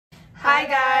Hi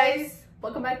guys!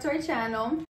 Welcome back to our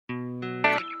channel.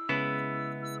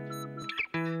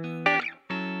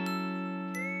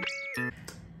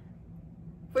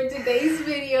 For today's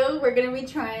video, we're gonna be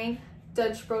trying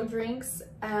Dutch Bro drinks,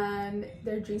 and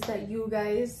they're drinks that you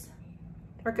guys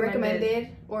recommended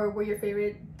or were your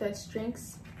favorite Dutch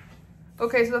drinks.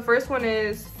 Okay, so the first one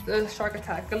is the Shark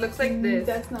Attack. It looks like this.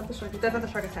 That's not the Shark Attack. That's not the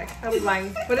Shark Attack. I'm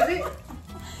lying. What is it?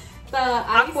 The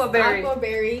Aquaberry.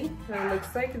 Aquaberry. It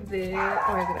looks like this.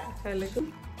 Oh, look at that.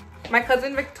 My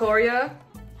cousin Victoria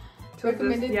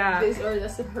recommended this, or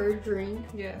that's her drink.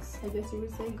 Yes. I guess you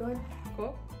would say. Go ahead.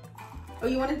 Cool. Oh,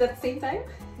 you wanted it at the same time?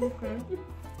 Mm-hmm.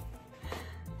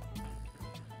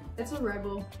 It's a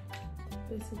Rebel,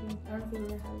 basically. I don't know if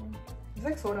you ever had one. It's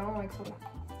like soda. I don't like soda.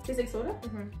 Tastes like soda?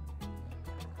 Mm-hmm.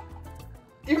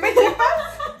 Do you make it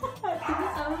fast?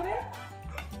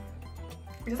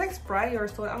 It's like Sprite or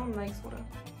soda. I don't like soda.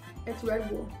 It's Red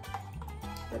Bull.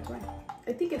 That's why.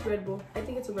 I think it's Red Bull. I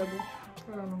think it's a Red Bull.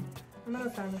 I don't know. I'm not a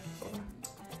fan of soda.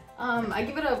 I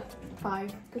give it a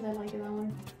 5 because I like it, that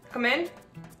one. Come in.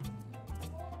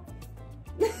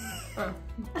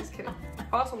 Just kidding.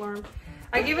 False alarm.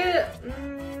 I give it.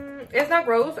 It's not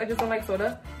gross. I just don't like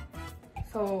soda.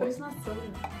 So. But it's not soda.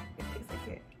 It tastes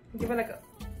like it. Give it like a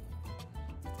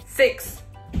 6.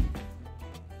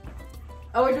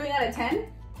 Oh, we're doing out of 10?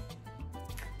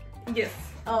 Yes.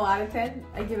 Oh, out of 10?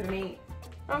 I give it an 8.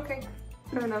 Okay.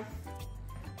 Fair enough.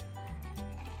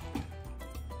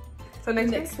 So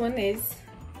next one is.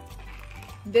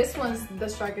 This one's the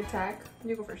Shark Attack.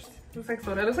 You go first. It looks like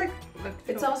soda. It looks like. Look,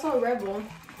 it's also a Red Bull.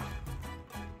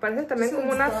 Parece también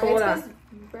como una soda.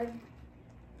 Red.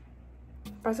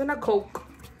 Parece una Coke.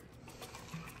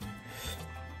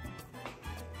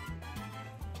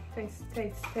 Taste,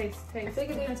 taste, taste, I taste. feel like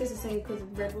it didn't taste the same because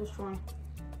Red Bull's strong.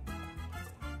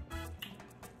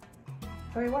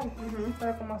 Sabe igual.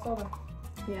 Sabe como a soda.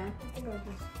 Yeah. I think of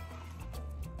this.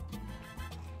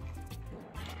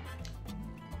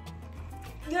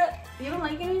 Yeah. You don't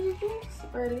like energy drinks?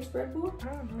 Or at least Red Bull? I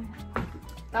don't know.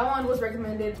 That one was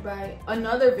recommended by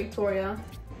another Victoria.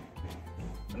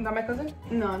 Not my cousin?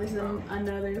 No, this is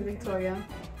another Victoria.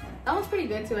 That one's pretty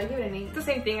good too. I give it an 8. It's the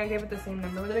same thing. I gave it the same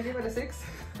number. Did I give it a 6?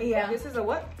 Yeah. This is a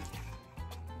what?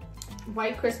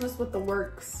 White Christmas with the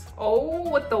works. Oh,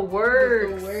 with the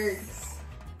works.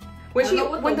 With the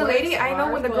works. When the lady,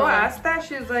 when the girl but... asked that,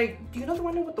 she was like, "Do you know the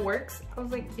one with the works?" I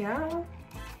was like, "Yeah." I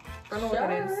don't know what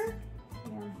that is.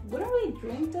 Yeah. Wouldn't we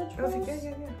drink Dutch I was Bros? like,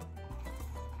 yeah.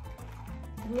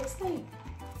 It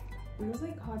looks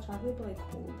like hot chocolate, but like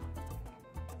cold.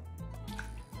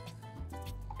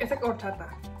 It's like horchata.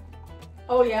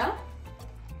 Oh yeah?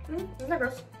 Isn't that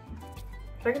gross?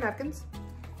 Should I get napkins?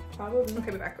 Probably.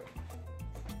 Okay, be back.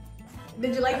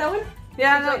 Did you like that one?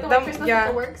 Yeah, Did you like the White Christmas with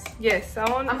the works? Yes, that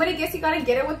one. I'm gonna guess you gotta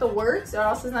get it with the works, or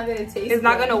else it's not gonna taste. It's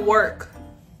not gonna work.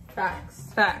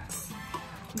 Facts. Facts.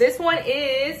 This one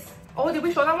is. Oh, did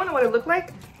we show that one? What it looked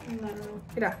like? No.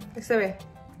 Mira, se ve.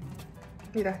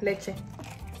 Mira, leche.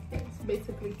 It's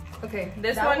basically. Okay,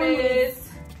 this That one is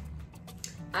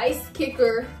Ice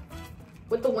Kicker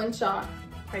with the one shot.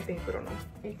 I think, we don't know.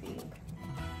 I think.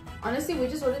 Honestly, we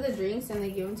just order the drinks and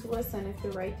they give them to us, and if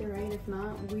they're right, they're right. If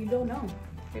not, we don't know.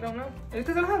 We don't know. It's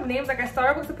because they don't have names. Like at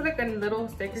Starbucks, they put like a little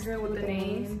sticker here with the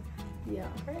names. Yeah.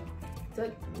 Okay. So,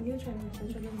 you try it.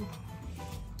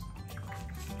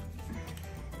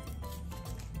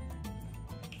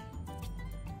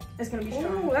 It's gonna be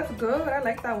strong. Oh, that's good. I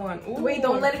like that one. Ooh. Wait,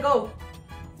 don't let it go.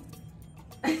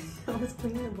 I was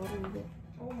cleaning the bottle with it.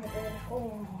 Oh my god.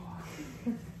 Oh.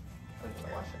 I'm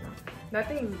gonna wash it now. That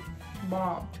thing's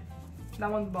bomb. That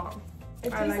one's bomb.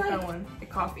 I like that one. The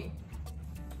coffee.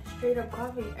 Straight up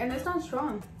coffee. And it's not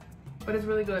strong. But it's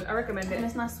really good. I recommend it. And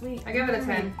it's not sweet. I give it a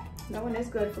 10. That one is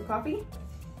good for coffee.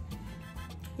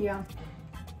 Yeah.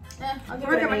 I'll give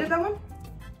You it an 8. recommended that one?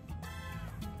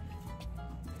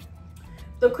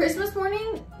 The Christmas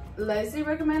morning, Leslie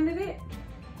recommended it.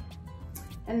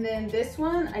 And then this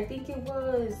one, I think it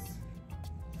was,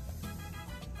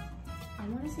 I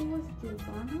want to say it was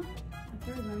Giovanna. I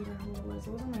can't remember who it was.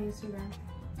 It was on my Instagram.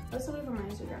 Let's look from my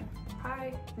Instagram.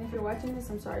 Hi. And if you're watching this,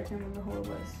 I'm sorry, I can't remember who it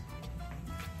was.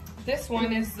 This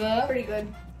one is the... Pretty good.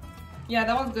 Yeah,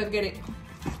 that one's good. Get it.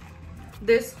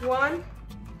 This one,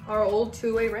 our old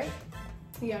two-way, right?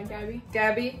 Yeah, Gabby.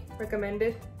 Gabby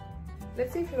recommended.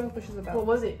 Let's see if you know what she's about. What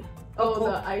was it? Oh, Coke.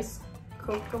 the ice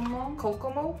Kokomo?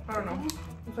 Kokomo? I don't know.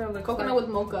 That's what it looks Coconut like. with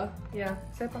mocha. Yeah.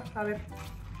 Sepa. A ver.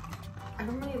 I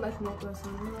don't really like mocha, so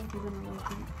I don't know if you're gonna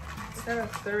like it. It's gotta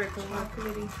stir it.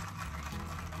 Chocolatey.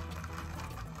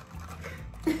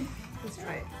 Let's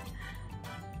try it.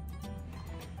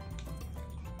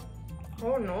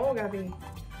 Oh no, Gabby.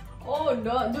 Oh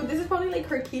no, dude, this is probably like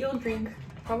her keto drink.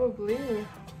 Probably.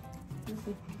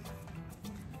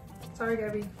 Sorry,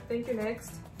 Gabby. Thank you.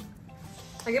 Next.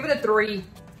 I give it a 3.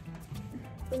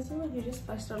 You just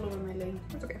splashed all over my leg.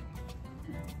 It's okay.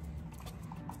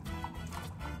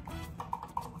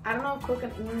 I don't know if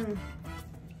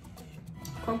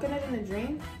coconut in a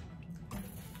drink.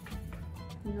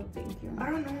 No, thank you. I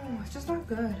don't know. It's just not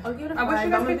good. I'll give it a 5. I wish you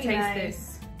guys could taste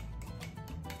nice.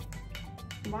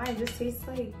 Why? It just tastes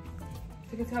like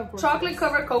chocolate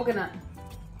covered coconut.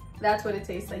 That's what it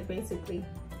tastes like, basically.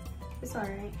 It's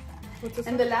alright. What's this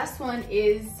and one? the last one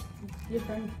is your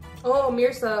friend. Oh,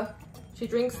 Mirza. She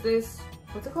drinks this.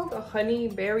 What's it called? A honey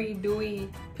berry dewy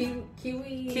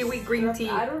kiwi green tea.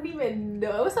 I don't even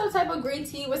know. It was some type of green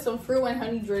tea with some fruit and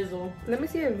honey drizzle. Let me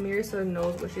see if Mirza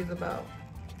knows what she's about.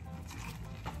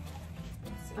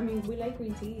 I mean, we like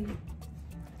green tea.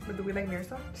 But do we like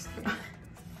Mirza?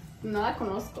 No la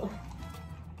conozco.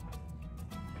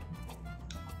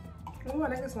 Oh, I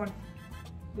like this one.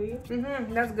 Do you?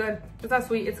 Mm-hmm. That's good. It's not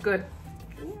sweet. It's good.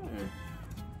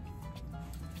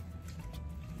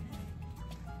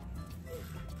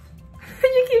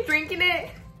 You keep drinking it.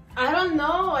 I don't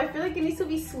know. I feel like it needs to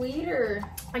be sweeter.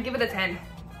 I give it a 10.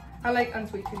 I like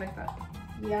unsweet tea like that.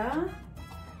 Yeah?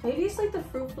 Maybe it's like the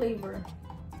fruit flavor.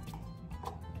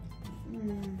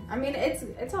 I mean,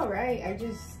 it's alright. I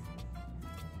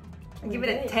give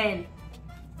it a 10.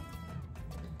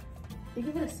 You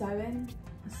give it a 7,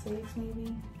 a 6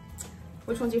 maybe.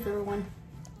 Which one's your favorite one?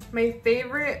 My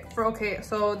favorite okay,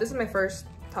 so this is my first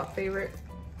top favorite.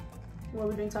 What,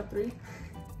 we're doing top 3?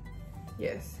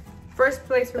 Yes. First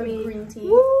place for the me. Green tea.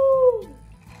 Woo!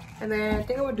 And then I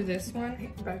think I would do this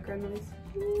one. Background noise.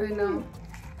 I know.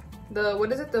 The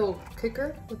what is it? The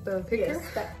kicker with the kicker? Yes,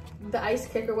 the ice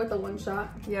kicker with the 1 shot.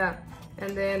 Yeah.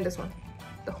 And then this one.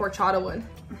 The horchata one.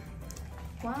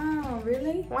 Wow,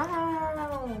 really?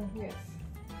 Wow. Yes.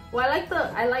 Well,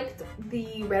 I liked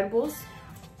the Red Bulls.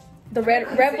 The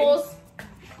Rebels.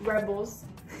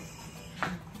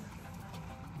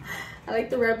 I like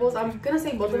the Red Bulls. I'm gonna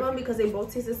say both of them because they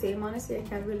both taste the same. Honestly, I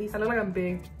can't really. I look like I'm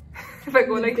big. If I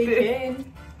go like this. Head.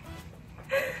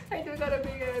 I do got a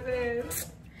big ass head.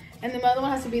 And the other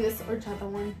one has to be this horchata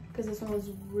one because this one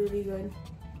was really good.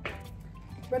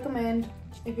 Recommend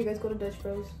if you guys go to Dutch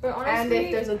Bros. But honestly, and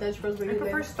if there's a Dutch Bros, I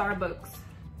prefer Starbucks.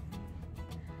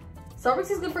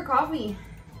 Starbucks is good for coffee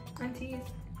and teas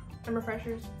and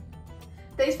refreshers.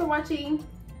 Thanks for watching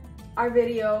our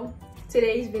video,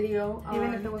 today's video.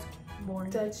 Even if it was boring.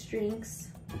 Dutch drinks.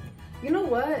 You know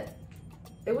what?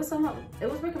 It was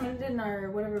recommended in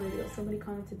our whatever video. Somebody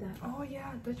commented that. Oh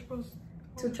yeah, Dutch Bros.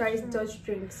 To try Dutch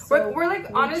drinks. So we're like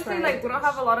honestly like we don't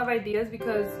have a lot of ideas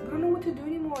because we don't know what to do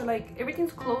anymore. Like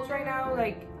everything's closed right now.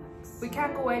 Like we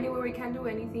can't go anywhere. We can't do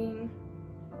anything.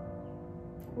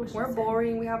 We're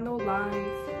boring. We have no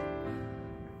lives.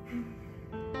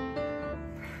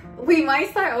 We might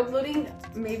start uploading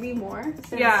maybe more.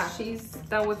 Since she's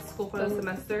done with school for the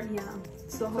semester. Yeah.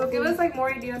 So give us like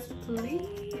more ideas,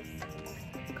 please.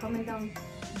 Comment down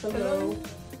below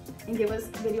and give us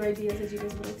video ideas that you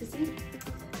guys would like to see.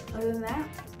 Other than that,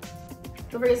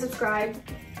 don't forget to subscribe,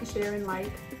 and share, and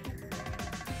like.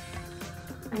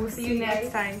 And we'll see you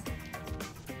next time.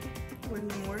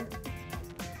 With more.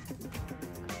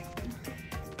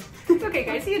 Okay,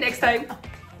 guys. See you next time.